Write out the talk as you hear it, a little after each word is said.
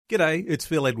G'day, it's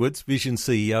Phil Edwards, Vision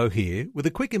CEO here, with a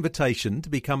quick invitation to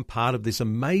become part of this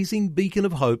amazing beacon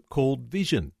of hope called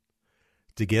Vision.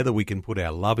 Together we can put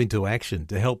our love into action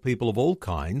to help people of all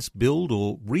kinds build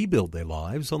or rebuild their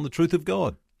lives on the truth of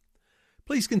God.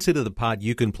 Please consider the part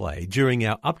you can play during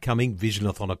our upcoming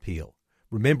Visionathon appeal,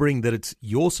 remembering that it's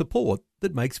your support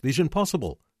that makes Vision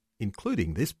possible,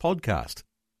 including this podcast.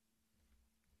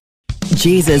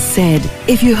 Jesus said,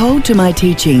 "If you hold to my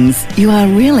teachings, you are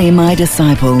really my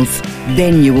disciples.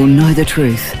 Then you will know the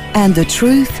truth, and the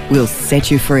truth will set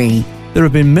you free." There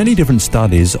have been many different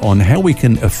studies on how we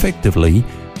can effectively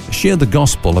share the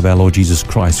gospel of our Lord Jesus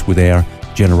Christ with our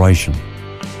generation.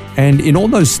 And in all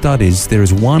those studies, there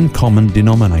is one common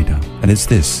denominator, and it's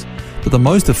this, that the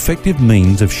most effective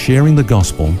means of sharing the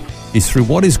gospel is through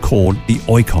what is called the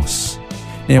oikos.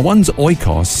 Now, one's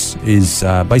oikos is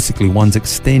basically one's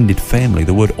extended family.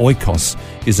 The word oikos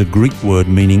is a Greek word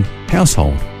meaning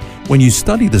household. When you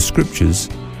study the scriptures,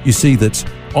 you see that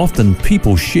often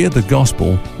people share the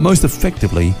gospel most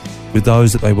effectively with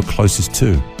those that they were closest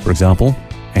to. For example,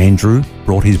 Andrew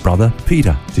brought his brother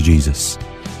Peter to Jesus.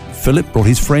 Philip brought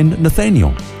his friend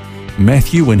Nathaniel.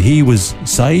 Matthew, when he was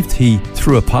saved, he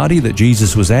threw a party that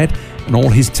Jesus was at, and all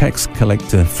his tax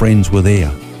collector friends were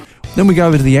there. Then we go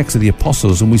over to the Acts of the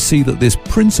Apostles, and we see that this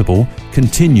principle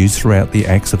continues throughout the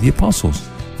Acts of the Apostles.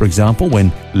 For example,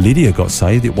 when Lydia got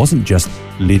saved, it wasn't just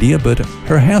Lydia, but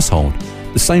her household.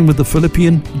 The same with the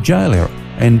Philippian jailer,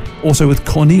 and also with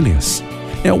Cornelius.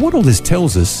 Now, what all this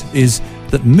tells us is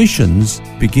that missions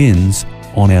begins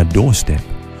on our doorstep.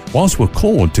 Whilst we're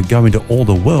called to go into all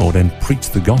the world and preach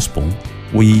the gospel,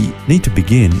 we need to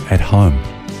begin at home.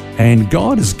 And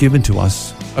God has given to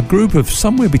us a group of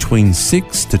somewhere between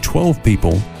 6 to 12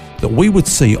 people that we would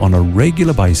see on a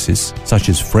regular basis, such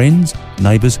as friends,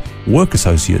 neighbours, work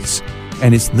associates.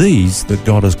 And it's these that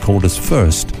God has called us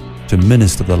first to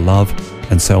minister the love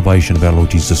and salvation of our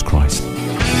Lord Jesus Christ.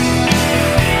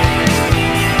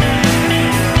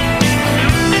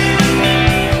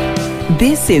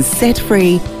 This is Set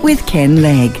Free with Ken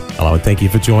Legg. Hello and thank you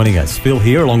for joining us. Phil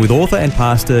here, along with author and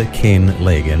pastor Ken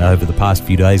Legg. And over the past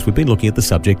few days, we've been looking at the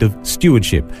subject of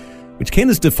stewardship, which Ken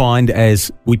has defined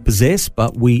as we possess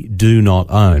but we do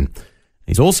not own.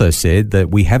 He's also said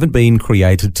that we haven't been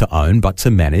created to own but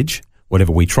to manage.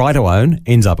 Whatever we try to own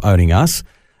ends up owning us.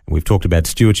 And we've talked about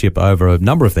stewardship over a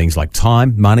number of things like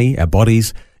time, money, our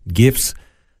bodies, gifts.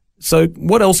 So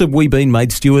what else have we been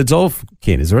made stewards of,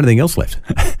 Ken? Is there anything else left?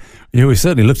 Yeah, we've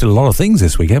certainly looked at a lot of things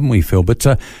this week, haven't we, Phil? But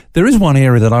there is one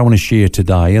area that I want to share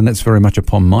today, and that's very much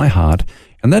upon my heart,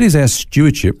 and that is our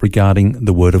stewardship regarding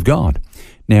the Word of God.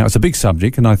 Now, it's a big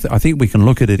subject, and I think we can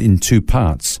look at it in two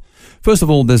parts. First of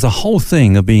all, there's a whole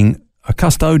thing of being a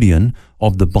custodian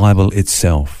of the Bible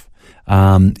itself.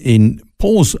 In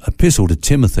Paul's epistle to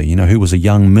Timothy, who was a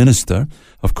young minister,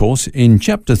 of course, in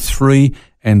chapter 3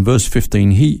 and verse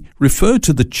 15, he referred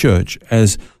to the church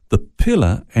as the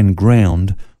pillar and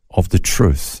ground of the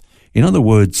truth. In other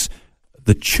words,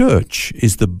 the church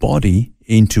is the body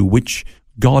into which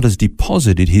God has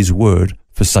deposited his word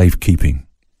for safekeeping.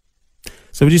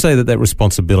 So would you say that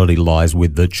responsibility lies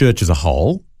with the church as a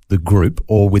whole, the group,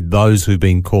 or with those who've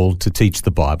been called to teach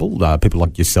the Bible, people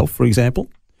like yourself, for example?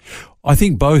 I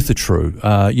think both are true.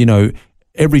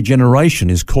 Every generation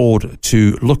is called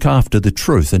to look after the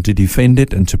truth and to defend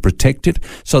it and to protect it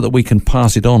so that we can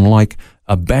pass it on like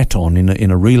a baton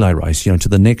in a relay race, to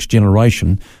the next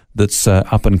generation that's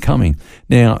up and coming.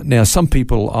 Now, some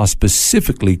people are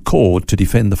specifically called to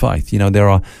defend the faith. There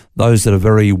are those that are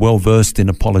very well versed in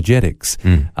apologetics,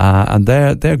 and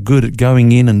they're good at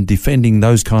going in and defending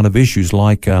those kind of issues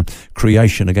like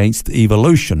creation against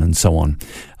evolution and so on.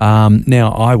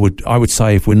 Now, I would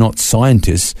say if we're not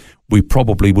scientists, we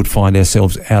probably would find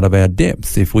ourselves out of our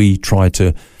depth if we try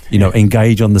to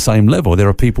engage on the same level. There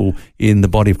are people in the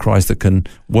body of Christ that can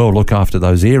well look after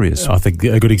those areas. I think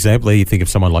a good example, you think of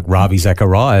someone like Ravi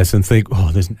Zacharias and think,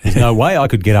 there's no way I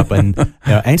could get up and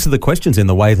answer the questions in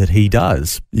the way that he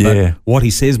does. Yeah. But what he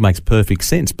says makes perfect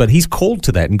sense. But he's called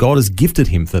to that, and God has gifted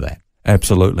him for that.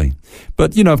 Absolutely.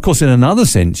 But, of course, in another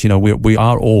sense, we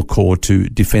are all called to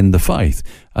defend the faith.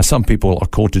 Some people are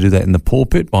called to do that in the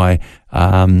pulpit by,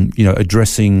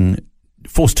 addressing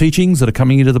false teachings that are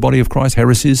coming into the body of Christ,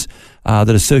 heresies that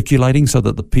are circulating, so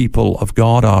that the people of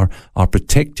God are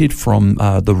protected from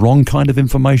the wrong kind of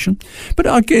information. But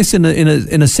I guess in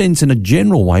a sense, in a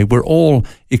general way, we're all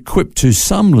equipped to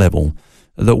some level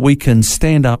that we can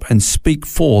stand up and speak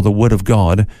for the Word of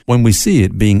God when we see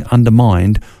it being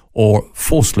undermined or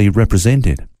falsely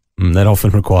represented. That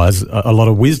often requires a lot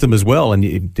of wisdom as well, and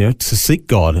to seek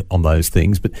God on those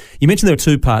things. But you mentioned there are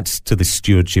two parts to the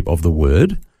stewardship of the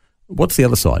Word. What's the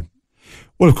other side?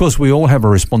 Well, of course, we all have a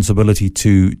responsibility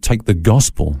to take the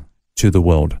gospel to the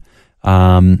world.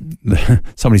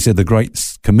 Somebody said the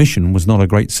Great Commission was not a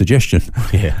great suggestion.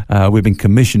 Yeah. We've been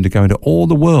commissioned to go into all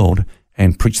the world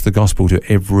and preach the gospel to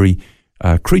every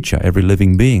creature, every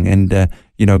living being. And,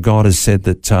 God has said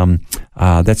that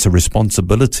that's a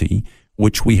responsibility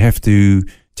which we have to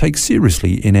take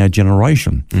seriously in our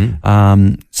generation.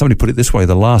 Somebody put it this way,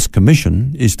 the last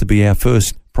commission is to be our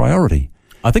first priority.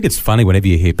 I think it's funny whenever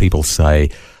you hear people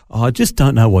say, I just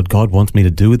don't know what God wants me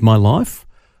to do with my life.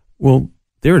 Well,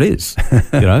 there it is.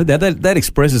 That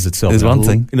expresses itself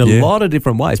in a lot of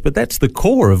different ways. But that's the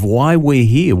core of why we're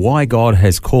here, why God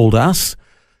has called us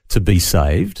to be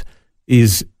saved,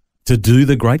 is to do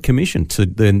the Great Commission.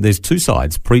 Then there's two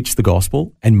sides, preach the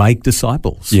gospel and make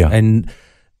disciples. Yeah. And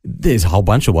there's a whole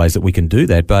bunch of ways that we can do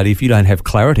that. But if you don't have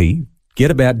clarity,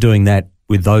 get about doing that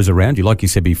with those around you. Like you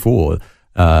said before,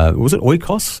 was it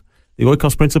oikos? The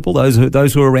oikos principle,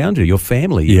 those who are around you, your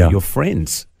family, your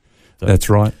friends. So, that's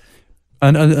right.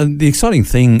 And the exciting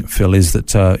thing, Phil, is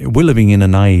that we're living in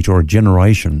an age or a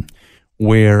generation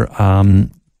where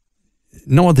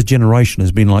no other generation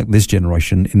has been like this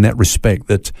generation in that respect,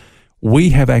 that we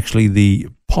have actually the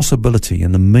possibility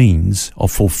and the means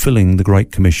of fulfilling the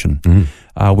Great Commission.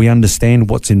 We understand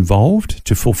what's involved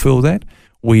to fulfill that.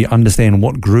 We understand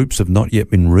what groups have not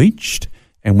yet been reached,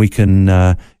 and we can,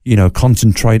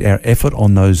 concentrate our effort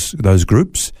on those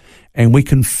groups, and we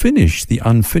can finish the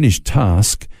unfinished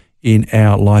task in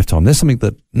our lifetime. That's something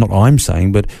that not I'm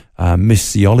saying, but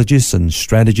missiologists and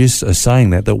strategists are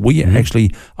saying that we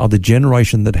actually are the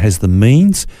generation that has the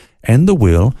means and the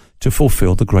will to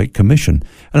fulfill the Great Commission.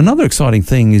 And another exciting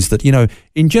thing is that,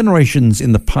 in generations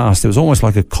in the past, there was almost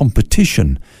like a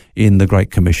competition in the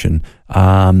Great Commission.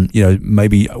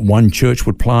 Maybe one church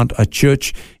would plant a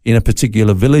church in a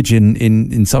particular village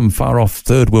in some far-off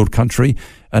third world country,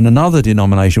 and another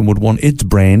denomination would want its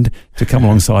brand to come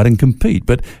alongside and compete.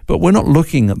 But we're not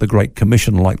looking at the Great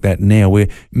Commission like that now, where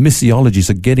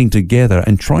missiologists are getting together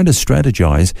and trying to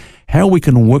strategize how we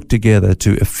can work together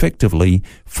to effectively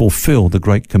fulfill the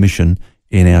Great Commission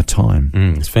in our time.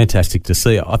 It's fantastic to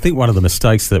see. I think one of the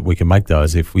mistakes that we can make, though,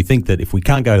 is if we think that if we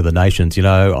can't go to the nations,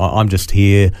 I'm just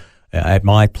here at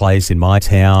my place in my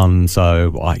town,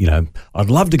 so I'd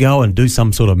love to go and do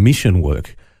some sort of mission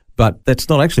work. But that's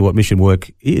not actually what mission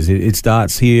work is. It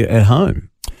starts here at home.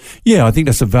 Yeah, I think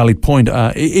that's a valid point.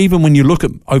 Even when you look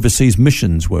at overseas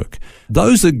missions work,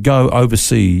 those that go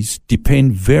overseas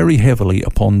depend very heavily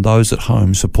upon those at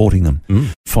home supporting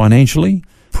them financially,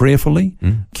 prayerfully,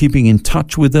 keeping in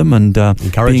touch with them and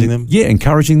encouraging them. Yeah,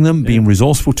 encouraging them, being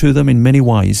resourceful to them in many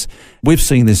ways. We've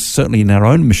seen this certainly in our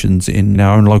own missions in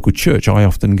our own local church. I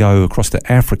often go across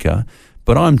to Africa,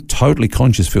 but I'm totally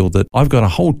conscious, Phil, that I've got a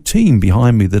whole team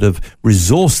behind me that have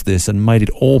resourced this and made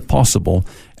it all possible.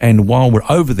 And while we're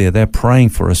over there, they're praying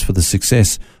for us for the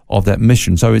success of that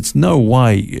mission. So it's no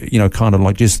way, kind of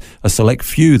like just a select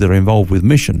few that are involved with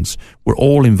missions. We're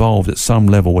all involved at some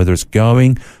level, whether it's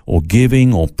going or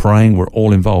giving or praying, we're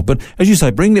all involved. But as you say,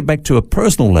 bringing it back to a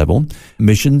personal level,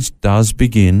 missions does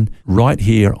begin right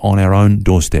here on our own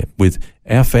doorstep with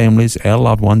our families, our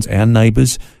loved ones, our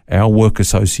neighbours, our work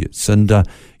associates. And,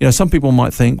 some people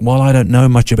might think, well, I don't know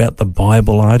much about the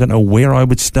Bible. I don't know where I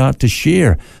would start to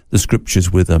share the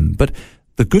scriptures with them. But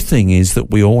the good thing is that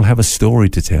we all have a story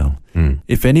to tell.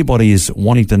 If anybody is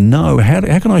wanting to know, how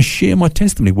can I share my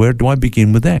testimony? Where do I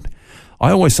begin with that?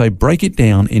 I always say break it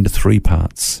down into 3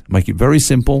 parts. Make it very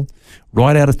simple.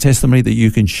 Write out a testimony that you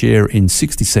can share in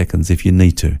 60 seconds if you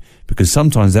need to, because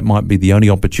sometimes that might be the only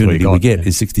opportunity we get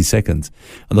is 60 seconds.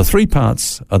 And the 3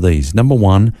 parts are these. Number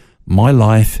 1, my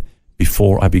life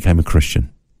before I became a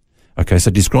Christian. Okay,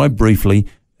 so describe briefly,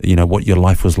 what your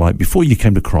life was like before you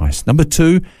came to Christ. Number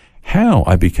 2, how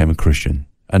I became a Christian.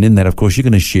 And in that, of course, you're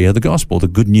going to share the gospel, the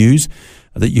good news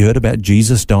that you heard about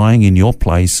Jesus dying in your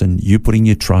place and you putting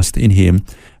your trust in him,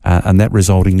 and that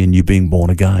resulting in you being born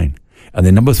again. And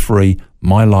then number 3,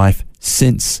 my life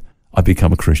since I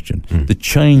become a Christian. The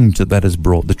change that has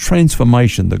brought, the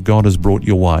transformation that God has brought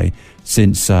your way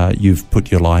since you've put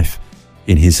your life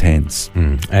in his hands.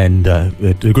 And a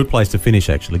good place to finish,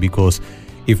 actually, because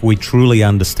if we truly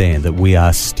understand that we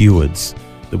are stewards,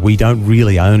 that we don't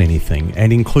really own anything,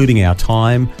 and including our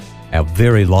time, our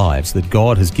very lives, that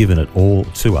God has given it all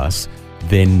to us,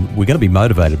 then we're going to be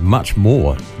motivated much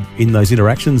more in those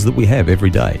interactions that we have every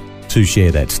day to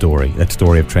share that story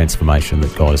of transformation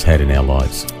that God has had in our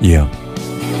lives. Yeah.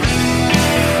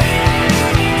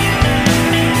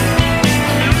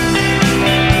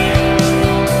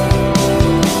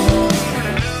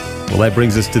 Well, that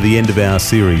brings us to the end of our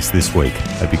series this week.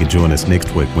 Hope you can join us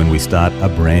next week when we start a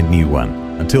brand new one.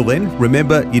 Until then,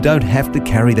 remember, you don't have to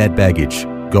carry that baggage.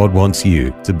 God wants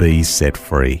you to be set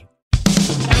free.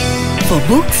 For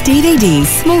books, DVDs,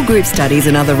 small group studies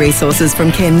and other resources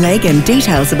from Ken Legg and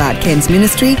details about Ken's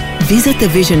ministry, visit the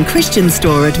Vision Christian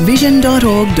Store at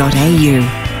vision.org.au.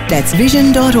 That's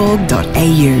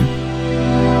vision.org.au.